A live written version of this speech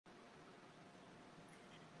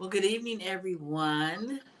Well, good evening,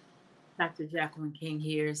 everyone. Dr. Jacqueline King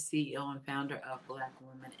here, CEO and founder of Black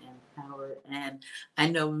Women Empowered. And I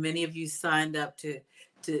know many of you signed up to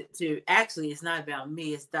actually, it's not about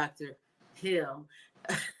me, it's Dr. Hill.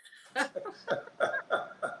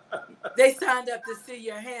 They signed up to see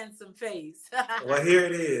your handsome face. Well, here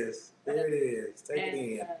it is. Here it is. Take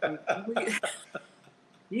And, it in.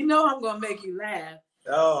 you know I'm going to make you laugh.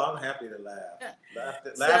 Oh, I'm happy to laugh.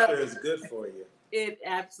 Laughter is good for you. It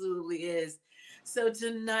absolutely is. So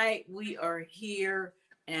tonight we are here,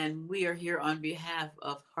 and we are here on behalf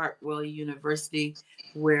of Hartwell University,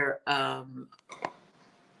 where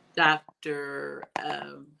Dr.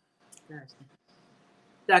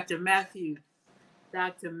 Dr. Matthew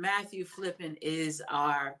Flippin is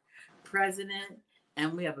our president,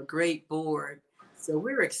 and we have a great board. So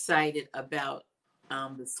we're excited about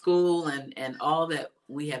the school and all that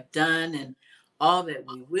we have done and all that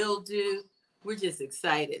we will do. We're just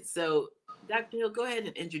excited. So, Dr. Hill, go ahead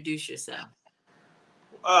and introduce yourself.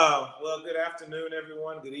 Well, good afternoon,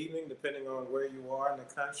 everyone. Good evening, depending on where you are in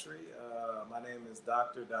the country. My name is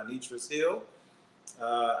Dr. Donitris Hill.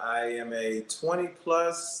 I am a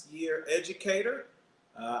 20-plus year educator.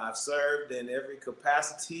 I've served in every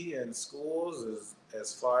capacity in schools,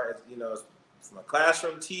 as far as, from a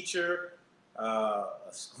classroom teacher, a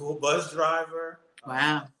school bus driver.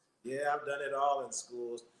 Wow. Yeah, I've done it all in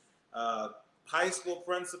schools. High school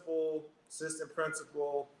principal, assistant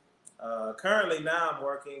principal. Currently now I'm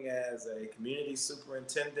working as a community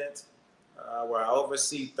superintendent where I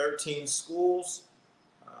oversee 13 schools,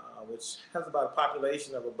 which has about a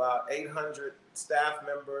population of about 800 staff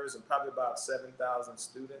members and probably about 7,000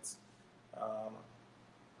 students.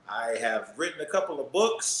 I have written a couple of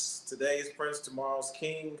books, Today's Prince, Tomorrow's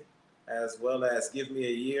King, as well as Give Me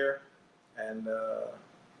a Year. And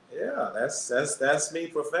yeah, that's me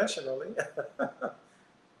professionally.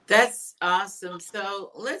 That's awesome.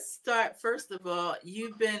 So let's start. First of all,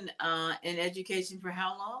 you've been in education for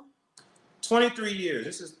how long? 23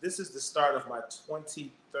 years. This is the start of my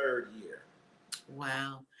 23rd year.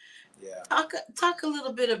 Wow. Yeah. Talk a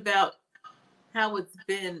little bit about how it's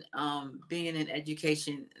been being in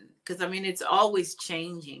education, because I mean it's always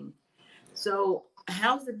changing. So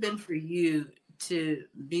how's it been for you to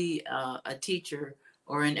be a teacher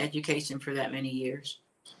or in education for that many years?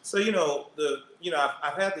 So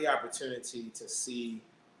I've had the opportunity to see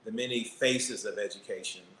the many faces of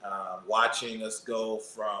education, watching us go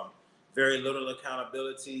from very little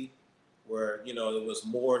accountability, where it was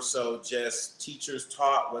more so just teachers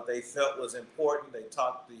taught what they felt was important. They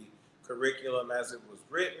taught the curriculum as it was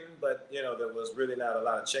written, but there was really not a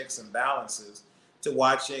lot of checks and balances. To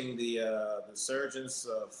watching the surgence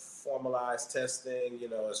of formalized testing,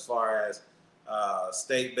 as far as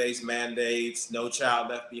state-based mandates, No Child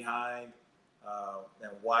Left Behind,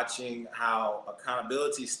 and watching how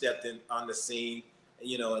accountability stepped in on the scene,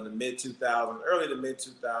 in the mid-2000s, early to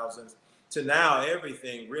mid-2000s, to now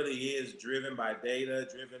everything really is driven by data,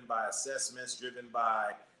 driven by assessments, driven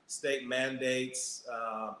by state mandates,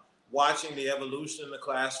 watching the evolution in the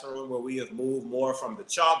classroom where we have moved more from the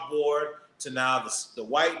chalkboard to now the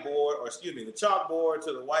whiteboard, the chalkboard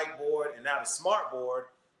to the whiteboard, and now the smart board.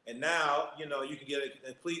 And now, you can get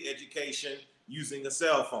a complete education using a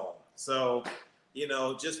cell phone. So,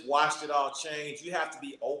 just watched it all change. You have to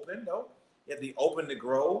be open, though. You have to be open to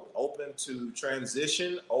grow, open to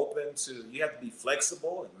transition, you have to be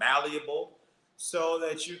flexible and malleable so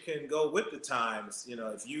that you can go with the times.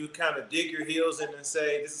 If you kind of dig your heels in and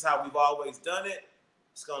say, this is how we've always done it,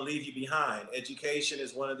 it's going to leave you behind. Education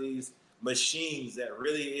is one of these machines that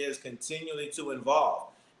really is continually to evolve.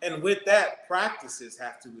 And with that, practices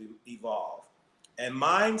have to evolve, and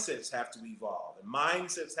mindsets have to evolve, and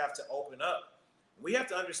mindsets have to open up. We have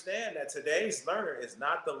to understand that today's learner is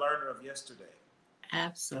not the learner of yesterday.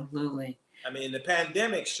 Absolutely. I mean, the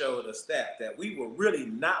pandemic showed us that we were really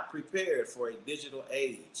not prepared for a digital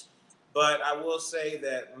age. But I will say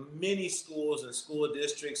that many schools and school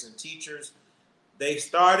districts and teachers, they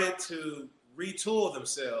started to retool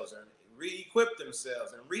themselves and re-equip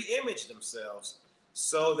themselves and re-image themselves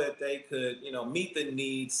so that they could, meet the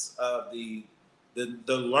needs of the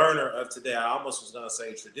learner of today. I almost was going to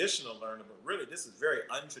say traditional learner, but really this is very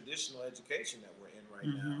untraditional education that we're in right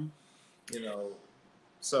now.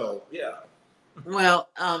 So yeah. Well,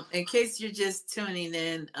 in case you're just tuning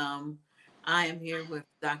in, I am here with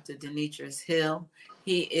Dr. Donitris Hill.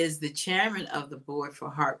 He is the chairman of the board for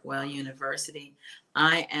Hartwell University.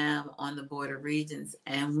 I am on the board of regents,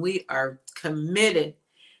 and we are committed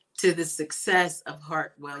to the success of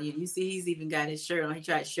Hartwell. You see, he's even got his shirt on. He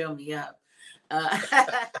tried to show me up.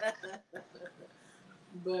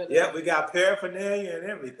 But Yeah, we got paraphernalia and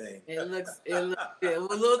everything. it looks good. It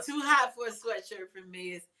was a little too hot for a sweatshirt for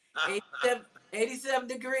me. It's 87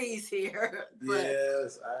 degrees here, but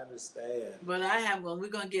Yes, I understand. I have one. We're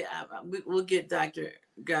gonna get. We'll get Doctor.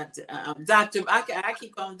 I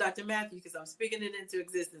keep calling him Doctor Matthew because I'm speaking it into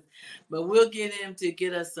existence. But we'll get him to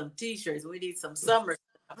get us some T-shirts. We need some summer.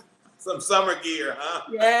 Some summer gear, huh?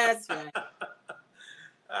 Yes, right.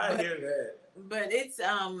 I hear that. But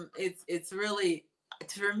it's really,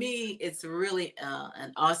 for me, it's really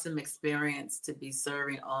an awesome experience to be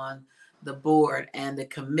serving on the board and the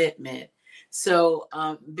commitment. So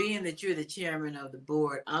being that you're the chairman of the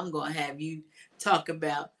board, I'm going to have you talk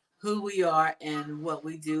about who we are and what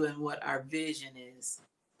we do and what our vision is.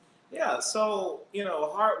 Yeah, so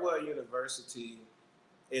Hartwell University,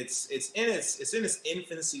 it's in its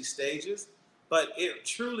infancy stages, but it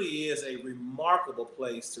truly is a remarkable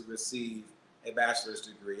place to receive a bachelor's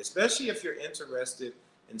degree, especially if you're interested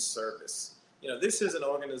in service. This is an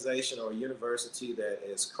organization or a university that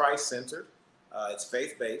is Christ-centered, it's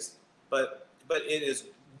faith-based, but it is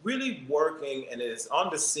really working and it is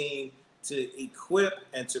on the scene to equip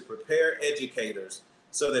and to prepare educators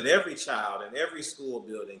so that every child in every school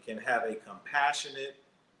building can have a compassionate,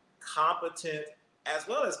 competent, as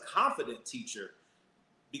well as confident teacher,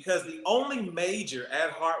 because the only major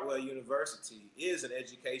at Hartwell University is an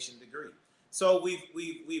education degree. So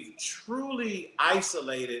we've truly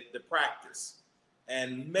isolated the practice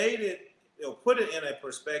and made it, put it in a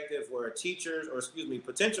perspective where teachers, or excuse me,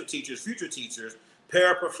 potential teachers, future teachers,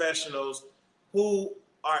 paraprofessionals who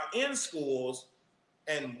are in schools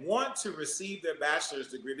and want to receive their bachelor's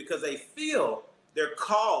degree because they feel they're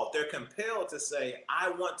called, they're compelled to say, I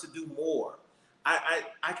want to do more.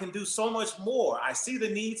 I can do so much more. I see the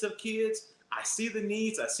needs of kids. I see the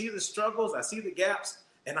needs. I see the struggles. I see the gaps,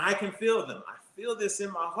 and I can feel them. I feel this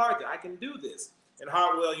in my heart that I can do this. And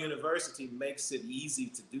Hartwell University makes it easy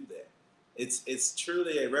to do that. It's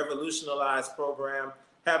truly a revolutionized program.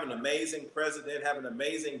 Have an amazing president, have an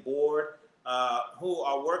amazing board who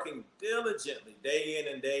are working diligently day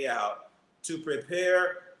in and day out to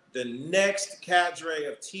prepare the next cadre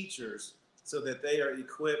of teachers so that they are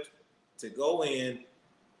equipped to go in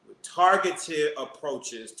with targeted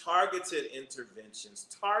approaches, targeted interventions,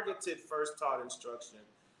 targeted first taught instruction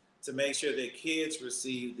to make sure that kids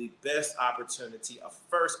receive the best opportunity, a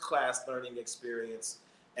first-class learning experience.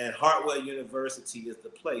 And Hartwell University is the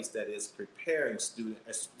place that is preparing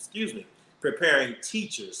preparing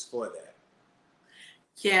teachers for that.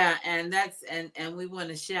 Yeah, and we want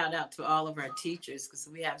to shout out to all of our teachers because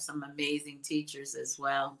we have some amazing teachers as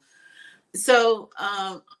well. So,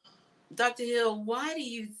 Dr. Hill, why do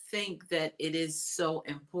you think that it is so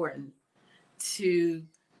important to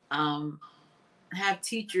have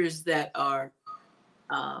teachers that are,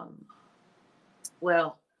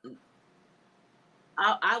 well,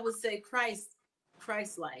 I would say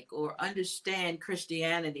Christ-like, or understand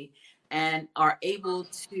Christianity and are able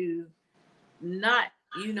to not,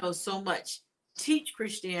 so much teach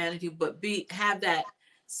Christianity, but have that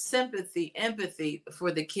sympathy, empathy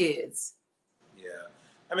for the kids? Yeah.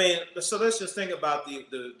 I mean, so let's just think about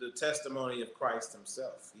the testimony of Christ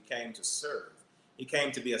himself. He came to serve. He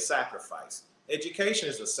came to be a sacrifice. Education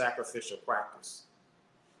is a sacrificial practice.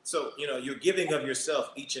 So, you're giving of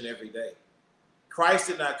yourself each and every day. Christ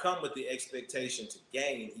did not come with the expectation to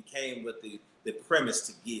gain. He came with the premise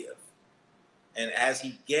to give. And as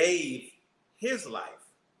he gave his life,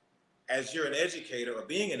 as you're an educator or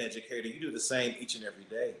being an educator, you do the same each and every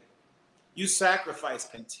day. You sacrifice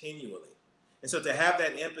continually. And so to have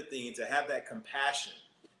that empathy and to have that compassion,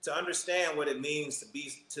 to understand what it means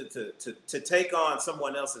to take on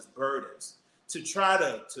someone else's burdens, to try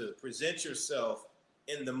to present yourself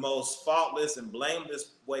in the most faultless and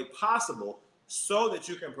blameless way possible so that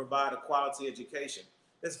you can provide a quality education.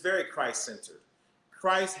 That's very Christ-centered.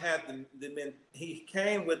 Christ had he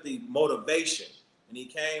came with the motivation and he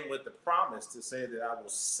came with the promise to say that I will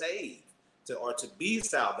save, or to be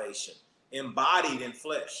salvation embodied in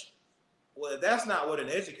flesh. Well, if that's not what an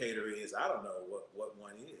educator is, I don't know what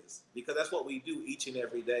one is, because that's what we do each and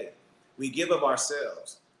every day. We give of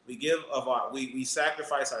ourselves. We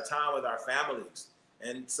sacrifice our time with our families.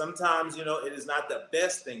 And sometimes, it is not the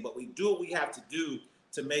best thing, but we do what we have to do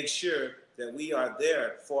to make sure that we are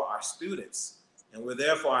there for our students and we're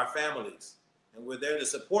there for our families and we're there to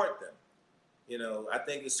support them. I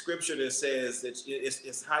think the scripture that says that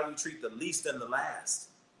it's how you treat the least and the last.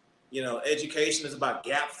 Education is about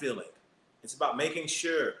gap filling. It's about making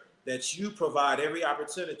sure that you provide every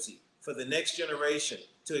opportunity for the next generation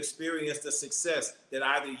to experience the success that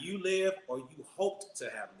either you live or you hoped to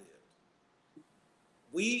have lived.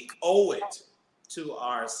 We owe it to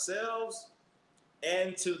ourselves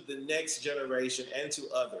and to the next generation and to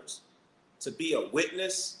others. To be a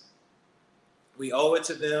witness, we owe it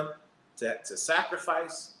to them to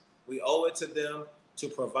sacrifice. We owe it to them to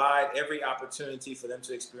provide every opportunity for them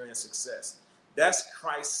to experience success. That's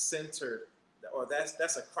Christ-centered, or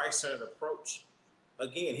that's a Christ-centered approach.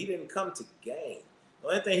 Again, he didn't come to gain. The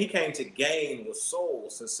only thing he came to gain was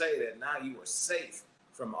souls, to say that now you are safe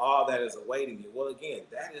from all that is awaiting you. Well, again,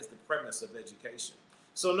 that is the premise of education.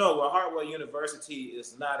 So no, well, Hartwell University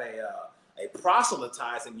is not a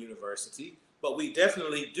proselytizing university, but we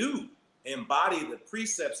definitely do embody the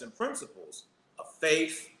precepts and principles of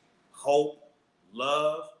faith, hope,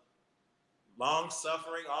 love,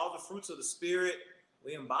 long-suffering, all the fruits of the Spirit.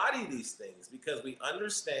 We embody these things because we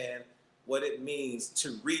understand what it means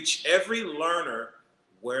to reach every learner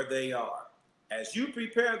where they are. As you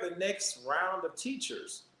prepare the next round of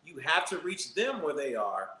teachers, you have to reach them where they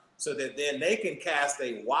are so that then they can cast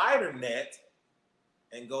a wider net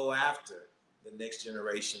and go after the next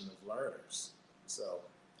generation of learners. So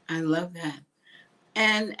I love that.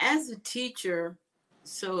 And as a teacher,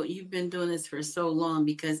 so you've been doing this for so long,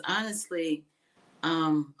 because honestly,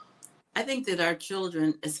 I think that our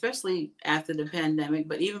children, especially after the pandemic,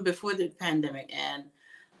 but even before the pandemic, and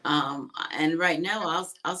right now,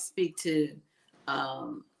 I'll speak to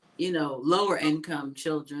lower income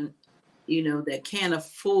children, that can't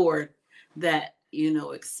afford that,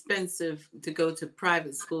 expensive to go to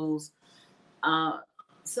private schools.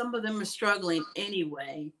 Some of them are struggling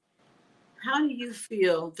anyway. How do you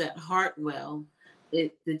feel that Hartwell,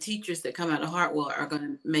 the teachers that come out of Hartwell, are going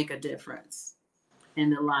to make a difference in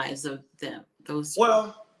the lives of them?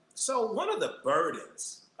 Well, so one of the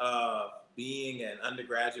burdens of being an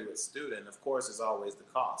undergraduate student, of course, is always the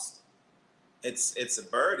cost. It's a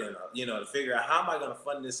burden, to figure out, how am I going to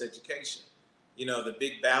fund this education? The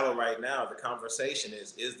big battle right now, the conversation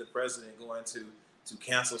is the president going to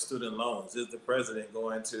cancel student loans? Is the president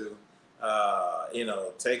going to,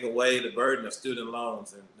 take away the burden of student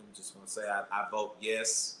loans? And I'm just going to say, I vote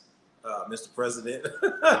yes, Mr. President,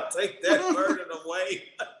 take that burden away.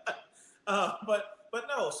 But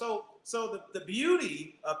no, so the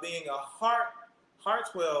beauty of being a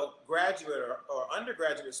Hartwell graduate or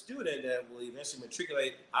undergraduate student that will eventually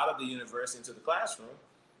matriculate out of the university into the classroom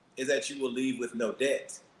is that you will leave with no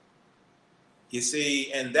debt. You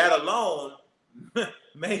see, and that alone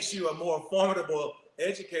makes you a more formidable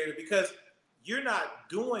educator, because you're not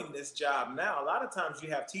doing this job now. A lot of times you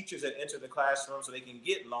have teachers that enter the classroom so they can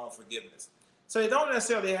get loan forgiveness. So they don't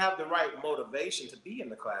necessarily have the right motivation to be in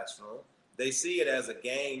the classroom. They see it as a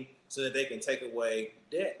game so that they can take away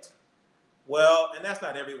debt. Well, and that's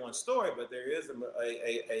not everyone's story, but there is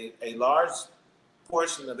a large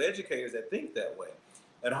portion of educators that think that way.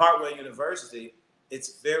 At Hartwell University,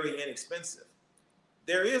 it's very inexpensive.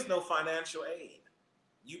 There is no financial aid.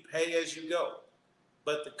 You pay as you go.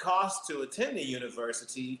 But the cost to attend the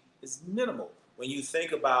university is minimal when you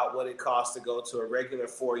think about what it costs to go to a regular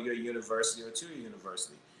 4-year university or 2-year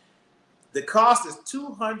university. The cost is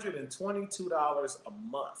 $222 a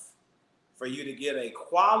month for you to get a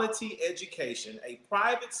quality education, a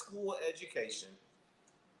private school education,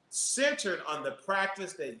 centered on the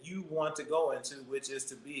practice that you want to go into, which is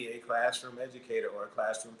to be a classroom educator or a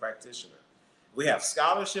classroom practitioner. We have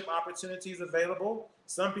scholarship opportunities available.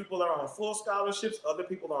 Some people are on full scholarships, other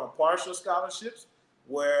people are on partial scholarships,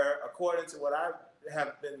 where, according to what I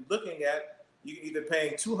have been looking at, you can either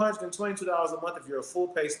pay $222 a month if you're a full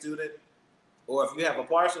pay student, or if you have a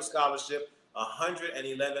partial scholarship,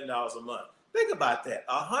 $111 a month. Think about that,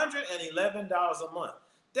 $111 a month.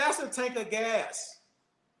 That's a tank of gas.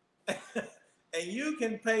 And you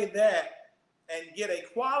can pay that and get a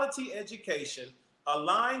quality education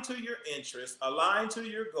aligned to your interests, aligned to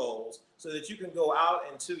your goals, so that you can go out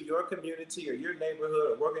into your community or your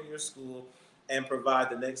neighborhood or work in your school and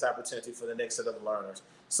provide the next opportunity for the next set of learners.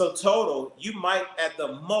 So total, you might, at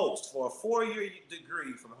the most, for a 4-year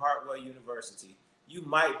degree from Hartwell University, you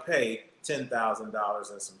might pay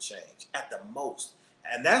 $10,000 and some change, at the most.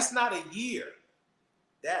 And that's not a year.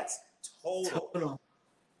 That's total.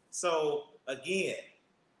 So again,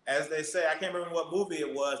 as they say, I can't remember what movie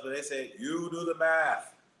it was, but they said, you do the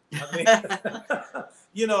math. I mean,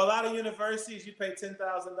 a lot of universities, you pay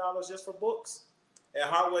 $10,000 just for books. At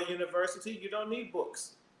Hartwell University, you don't need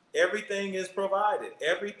books. Everything is provided.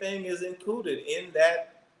 Everything is included in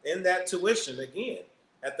that tuition. Again,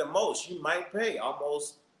 at the most, you might pay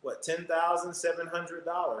almost,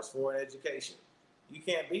 $10,700 for an education. You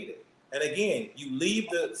can't beat it. And again, you leave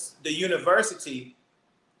the university,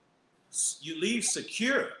 you leave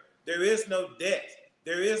secure. There is no debt.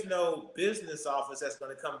 There is no business office that's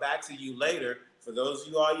going to come back to you later For those of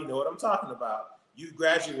you all, you know what I'm talking about. You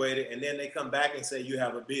graduated, and then they come back and say you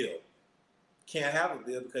have a bill. Can't have a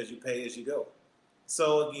bill because you pay as you go.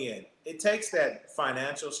 So again, it takes that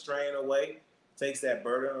financial strain away, takes that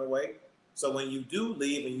burden away. So when you do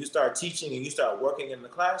leave and you start teaching and you start working in the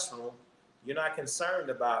classroom, you're not concerned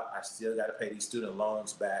about, I still got to pay these student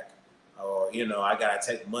loans back, or, I got to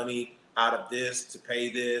take money out of this to pay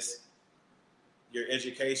this. Your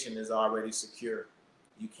education is already secure.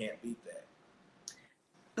 You can't beat that.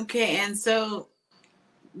 Okay, and so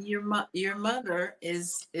your mother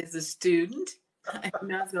is a student. I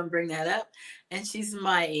was going to bring that up, and she's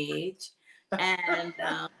my age, and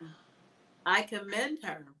I commend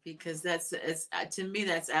her because to me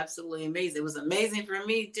that's absolutely amazing. It was amazing for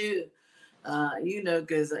me too,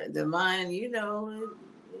 because the mind, it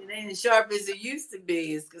ain't as sharp as it used to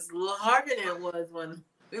be. It's a little harder than it was when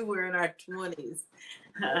we were in our 20s,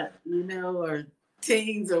 or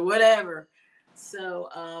teens or whatever. So,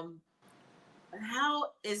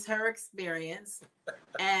 how is her experience?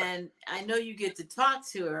 And I know you get to talk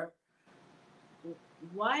to her.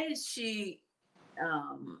 Why is she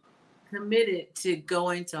committed to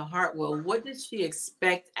going to Hartwell? What does she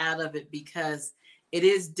expect out of it? Because it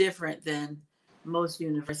is different than most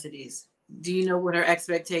universities. Do you know what her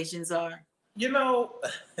expectations are?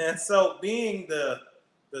 And so being the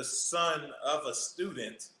son of a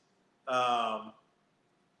student,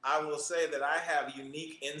 I will say that I have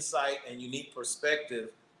unique insight and unique perspective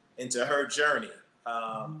into her journey.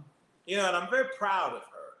 And I'm very proud of her.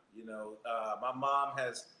 My mom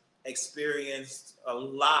has experienced a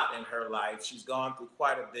lot in her life. She's gone through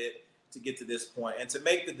quite a bit to get to this point. And to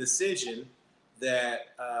make the decision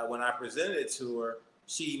that when I presented it to her,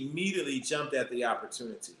 she immediately jumped at the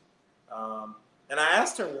opportunity. And I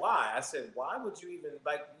asked her why. I said, why would you even,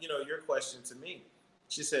 your question to me?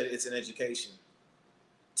 She said, it's an education.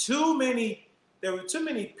 There were too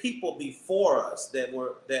many people before us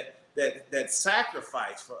that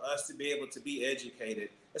sacrificed for us to be able to be educated,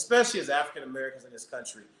 especially as African Americans in this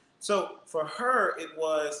country. So for her,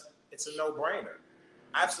 it's a no-brainer.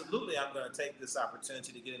 Absolutely, I'm going to take this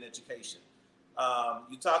opportunity to get an education.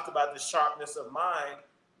 You talked about the sharpness of mind.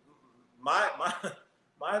 My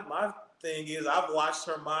thing is, I've watched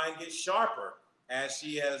her mind get sharper as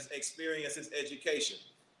she has experienced this education,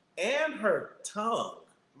 and her tongue.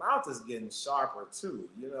 Mouth is getting sharper too.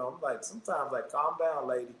 I'm like, sometimes calm down,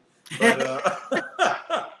 lady.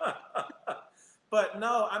 But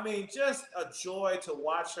no, I mean, just a joy to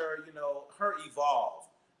watch her, her evolve.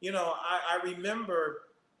 I remember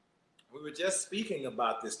we were just speaking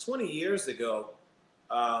about this 20 years ago.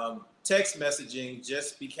 Text messaging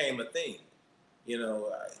just became a thing.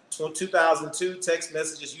 2002, text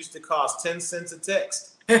messages used to cost 10 cents a text.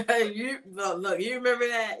 You remember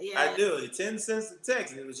that? Yeah. I do. 10 cents a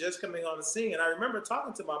text. And it was just coming on the scene. And I remember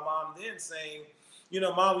talking to my mom then saying,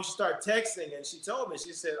 Mom, we should start texting. And she told me,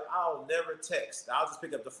 she said, I'll never text. I'll just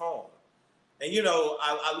pick up the phone. And,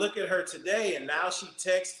 I look at her today, and now she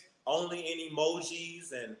texts only in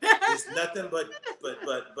emojis, and it's nothing but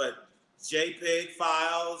JPEG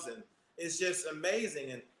files. And it's just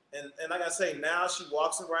amazing. And like I say, now she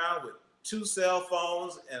walks around with 2 cell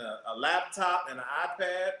phones and a laptop and an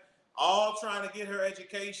iPad, all trying to get her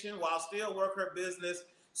education while still work her business.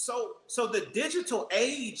 So the digital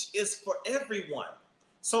age is for everyone.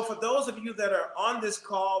 So for those of you that are on this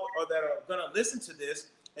call or that are going to listen to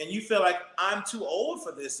this, and you feel like I'm too old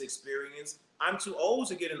for this experience, I'm too old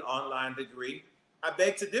to get an online degree, I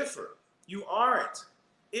beg to differ. You aren't.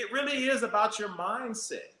 It really is about your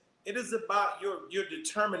mindset. It is about your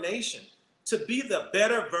determination to be the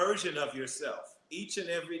better version of yourself each and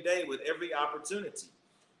every day with every opportunity.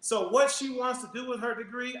 So what she wants to do with her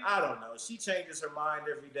degree, I don't know. She changes her mind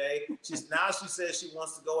every day. She says she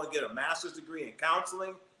wants to go and get a master's degree in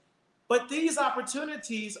counseling. But these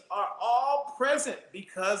opportunities are all present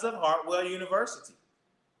because of Hartwell University.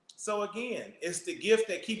 So again, it's the gift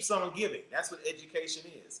that keeps on giving. That's what education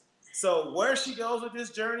is. So where she goes with this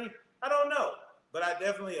journey, I don't know. But I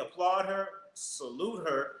definitely applaud her, salute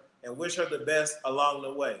her, and wish her the best along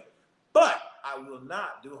the way. But I will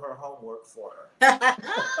not do her homework for her.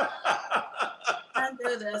 I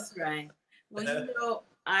know that's right. Well,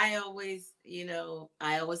 I always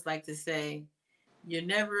like to say, you're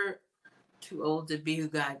never too old to be who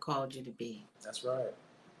God called you to be. That's right.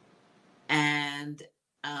 And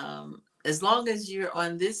as long as you're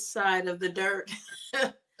on this side of the dirt,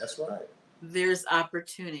 that's right. There's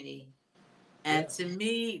opportunity. And to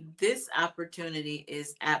me, this opportunity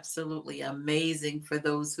is absolutely amazing for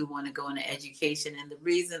those who want to go into education. And the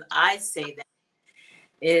reason I say that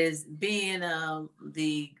is being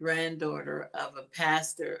the granddaughter of a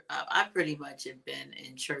pastor. I pretty much have been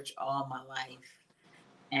in church all my life,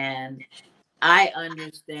 and I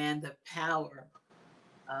understand the power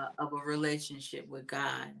of a relationship with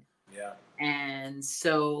God. Yeah. And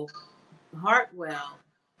so Hartwell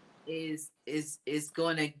is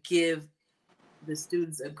going to give the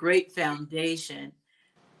students a great foundation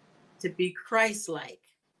to be Christ-like.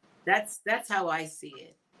 That's how I see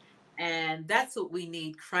it. And that's what we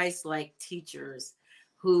need, Christ-like teachers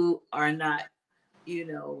who are not, you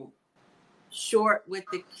know, short with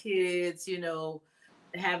the kids,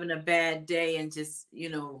 having a bad day and just,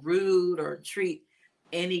 rude or treat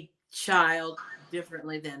any child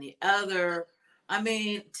differently than the other. I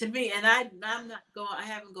mean, to me, and I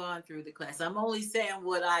haven't gone through the class. I'm only saying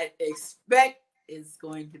what I expect is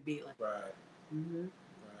going to be like. Right. Mm-hmm. Right.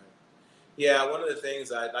 Yeah, one of the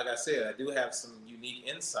things like I said, I do have some unique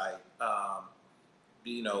insight.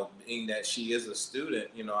 Being that she is a student,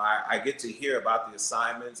 I get to hear about the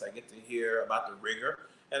assignments, I get to hear about the rigor,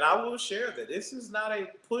 and I will share that this is not a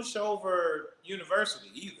pushover university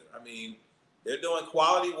either. I mean, they're doing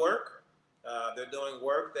quality work. They're doing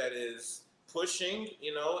work that is pushing,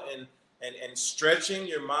 and stretching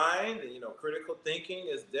your mind. And, critical thinking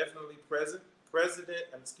is definitely present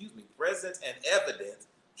and evident.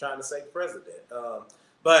 I'm trying to say president.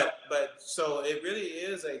 But so it really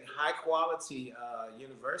is a high quality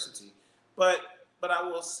university. But I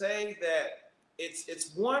will say that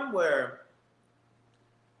it's one where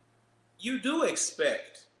you do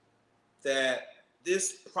expect that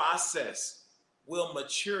this process will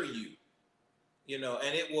mature you,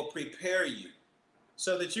 and it will prepare you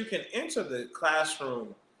so that you can enter the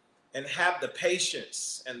classroom and have the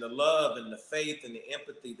patience and the love and the faith and the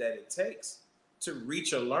empathy that it takes to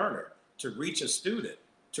reach a learner, to reach a student,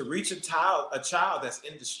 to reach a child that's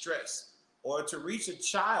in distress, or to reach a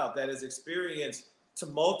child that has experienced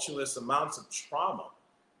tumultuous amounts of trauma.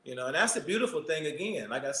 And that's the beautiful thing. Again,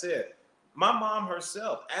 like I said, my mom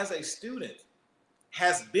herself, as a student,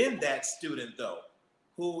 has been that student, though,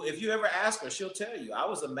 who, if you ever ask her, she'll tell you, I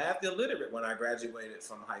was a math illiterate when I graduated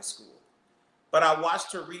from high school. But I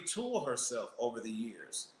watched her retool herself over the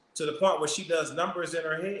years to the point where she does numbers in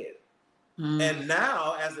her head. And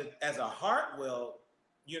now, as a Hartwell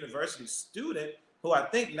University student, who I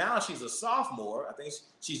think now she's a sophomore, I think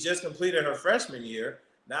she's just completed her freshman year.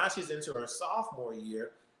 Now she's into her sophomore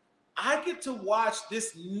year. I get to watch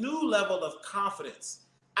this new level of confidence.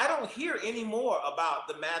 I don't hear anymore about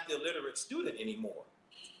the math illiterate student anymore.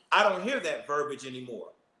 I don't hear that verbiage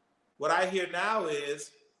anymore. What I hear now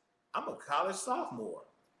is, I'm a college sophomore.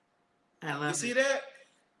 I love You see that?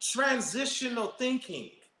 Transitional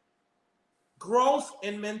thinking, growth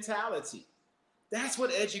in mentality. That's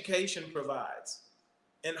what education provides.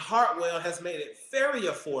 And Hartwell has made it very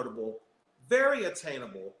affordable, very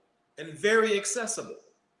attainable, and very accessible.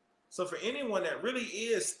 So for anyone that really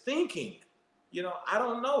is thinking, I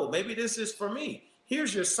don't know, maybe this is for me.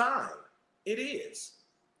 Here's your sign. It is.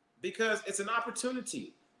 Because it's an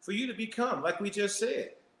opportunity for you to become, like we just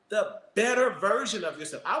said, the better version of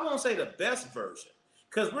yourself. I won't say the best version,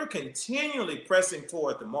 because we're continually pressing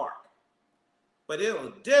toward the mark. But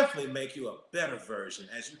it'll definitely make you a better version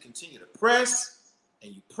as you continue to press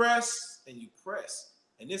and you press and you press.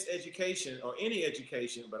 And this education, or any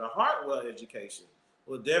education, but a Hartwell education,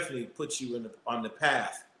 will definitely put you on the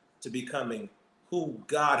path to becoming who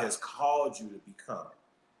God has called you to become.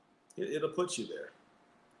 It'll put you there.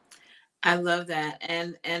 I love that.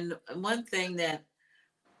 And one thing that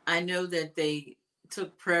I know that they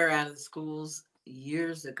took prayer out of the schools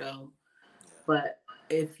years ago, but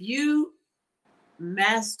if you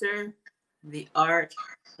master the art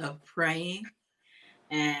of praying,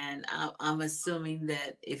 and I'm assuming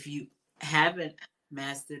that if you haven't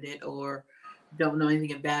mastered it or don't know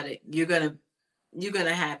anything about it, you're gonna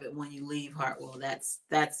have it when you leave Hartwell.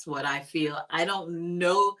 That's what I feel. I don't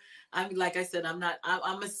know. I'm like I said,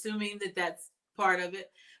 I'm assuming that that's part of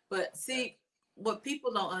it. But see, what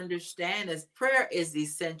people don't understand is prayer is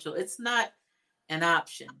essential. It's not an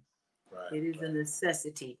option. Right, It is a right.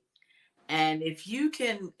 necessity. And if you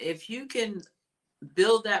can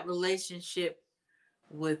build that relationship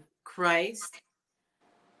with Christ,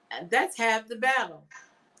 that's half the battle.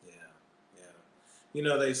 Yeah,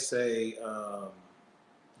 yeah. They say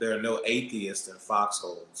there are no atheists in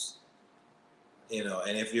foxholes.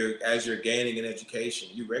 And if as you're gaining an education,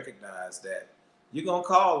 you recognize that you're gonna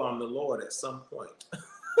call on the Lord at some point.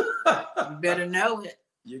 You better know it.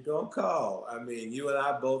 You're gonna call. I mean, you and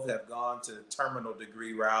I both have gone to the terminal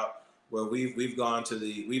degree route where we've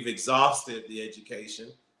exhausted the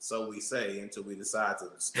education, so we say, until we decide to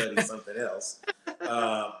study something else.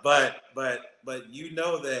 But you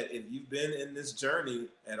know that if you've been in this journey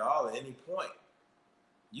at all at any point,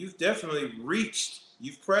 you've definitely reached,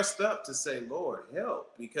 you've pressed up to say, Lord,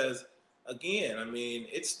 help. Because again, I mean,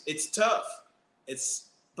 it's tough. It's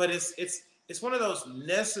one of those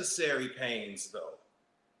necessary pains though.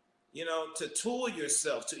 You know, to tool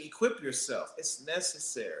yourself, to equip yourself, it's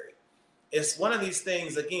necessary. It's one of these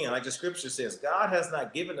things, again, like the scripture says, God has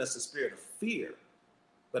not given us a spirit of fear,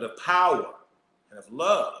 but of power and of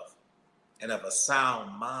love and of a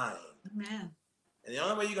sound mind. Amen. And the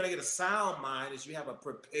only way you're going to get a sound mind is you have a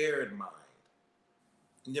prepared mind.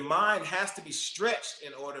 And your mind has to be stretched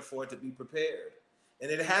in order for it to be prepared. And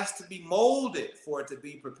it has to be molded for it to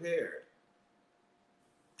be prepared.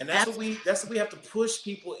 And that's what we have to push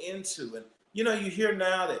people into. And you know, you hear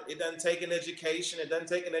now that it doesn't take an education. It doesn't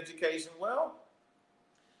take an education. Well,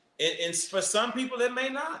 and for some people it may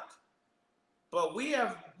not. But we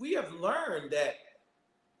have learned that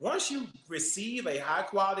once you receive a high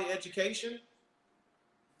quality education,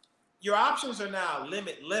 your options are now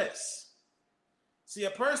limitless. See, a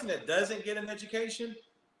person that doesn't get an education,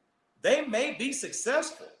 they may be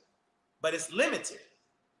successful, but it's limited.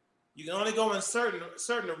 You can only go in certain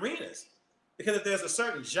arenas, because if there's a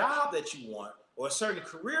certain job that you want or a certain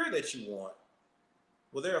career that you want,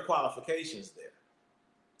 well, there are qualifications there.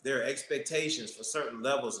 There are expectations for certain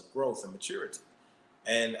levels of growth and maturity.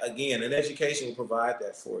 And again, an education will provide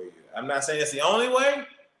that for you. I'm not saying it's the only way,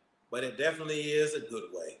 but it definitely is a good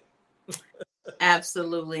way.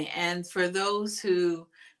 Absolutely. And for those who,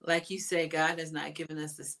 like you say, God has not given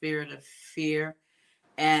us the spirit of fear,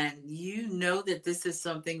 and you know that this is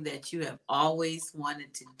something that you have always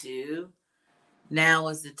wanted to do, now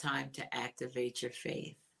is the time to activate your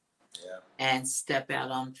faith. Yeah. And step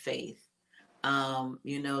out on faith.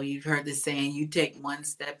 You know, you've heard the saying, you take one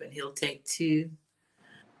step and he'll take two.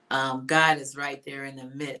 God is right there in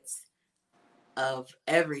the midst of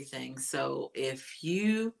everything. So if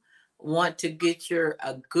you want to get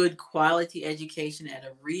a good quality education at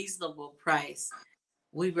a reasonable price,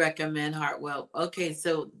 we recommend Hartwell. Okay,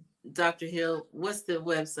 so Dr. Hill, what's the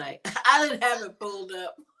website? I didn't have it pulled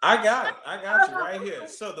up. I got it. I got you right here.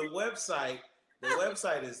 So the website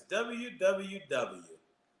is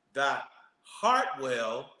www.hartwell,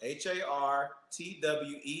 HARTWELL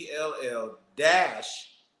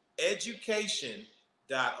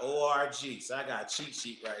education.org. So I got a cheat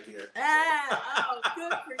sheet right here.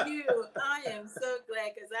 Good for you. I am so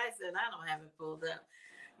glad, because I said I don't have it pulled up.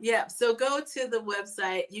 Yeah, so go to the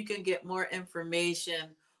website. You can get more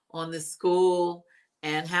information on the school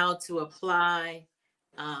and how to apply.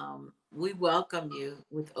 We welcome you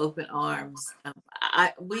with open arms.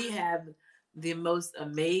 We have the most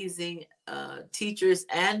amazing teachers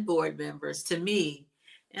and board members, to me,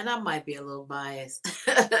 and I might be a little biased,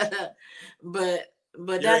 but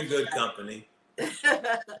you're in good company.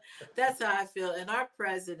 That's how I feel. And our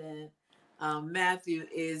president, Matthew,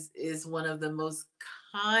 is one of the most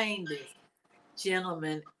kindest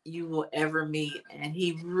gentlemen you will ever meet, and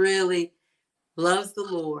he really loves the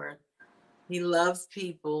Lord. He loves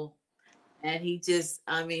people, and he just,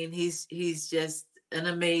 I mean, he's just an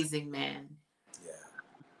amazing man. Yeah.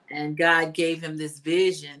 And God gave him this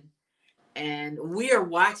vision, and we are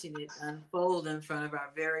watching it unfold in front of our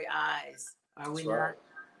very eyes. Are we not?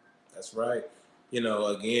 That's right. You know,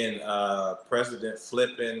 again, President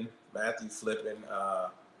Matthew Flippin,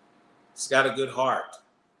 he's got a good heart,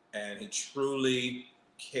 and he truly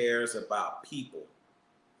cares about people.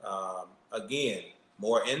 Again,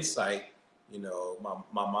 more insight. You know,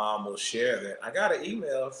 my mom will share that I got an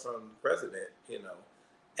email from the president, you know,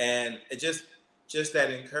 and it just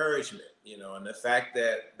that encouragement, you know, and the fact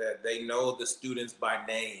that they know the students by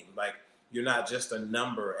name. Like, you're not just a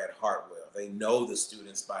number at Hartwell. They know the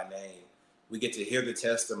students by name. We get to hear the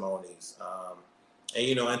testimonies, and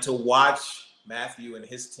you know, and to watch Matthew and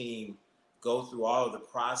his team go through all of the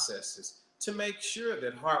processes to make sure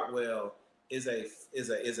that Hartwell is a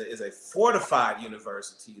fortified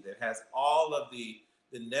university that has all of the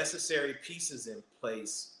necessary pieces in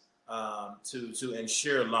place to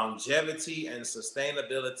ensure longevity and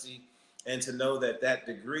sustainability, and to know that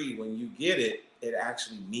degree, when you get it, it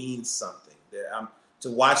actually means something. To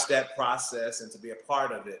watch that process and to be a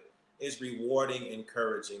part of it is rewarding,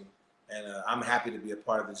 encouraging, and I'm happy to be a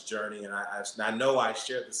part of this journey. And I know I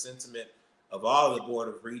share the sentiment of all the Board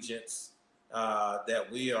of Regents,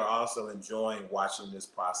 that we are also enjoying watching this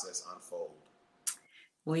process unfold.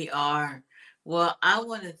 We are. Well, I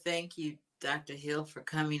want to thank you, Dr. Hill, for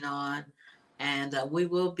coming on, and we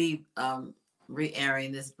will be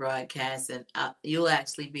re-airing this broadcast, and you'll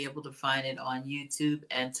actually be able to find it on YouTube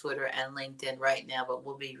and Twitter and LinkedIn right now, but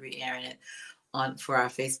we'll be re-airing it for our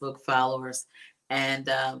Facebook followers. And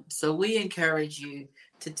so we encourage you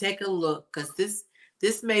to take a look, because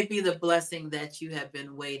this may be the blessing that you have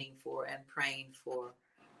been waiting for and praying for,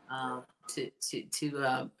 to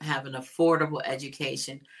have an affordable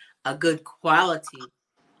education, a good quality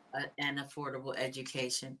and affordable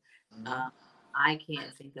education. Mm-hmm. I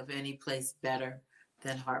can't think of any place better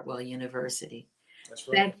than Hartwell University. That's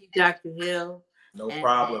right. Thank you, Dr. Hill. No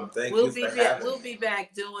problem. Thank we'll you for be having we'll me. be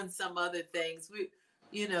back doing some other things. We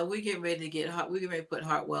get ready to we get ready to put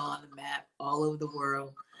Hartwell on the map all over the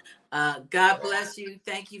world. God bless you.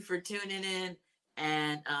 Thank you for tuning in,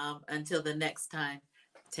 and until the next time,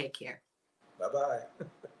 take care. Bye-bye.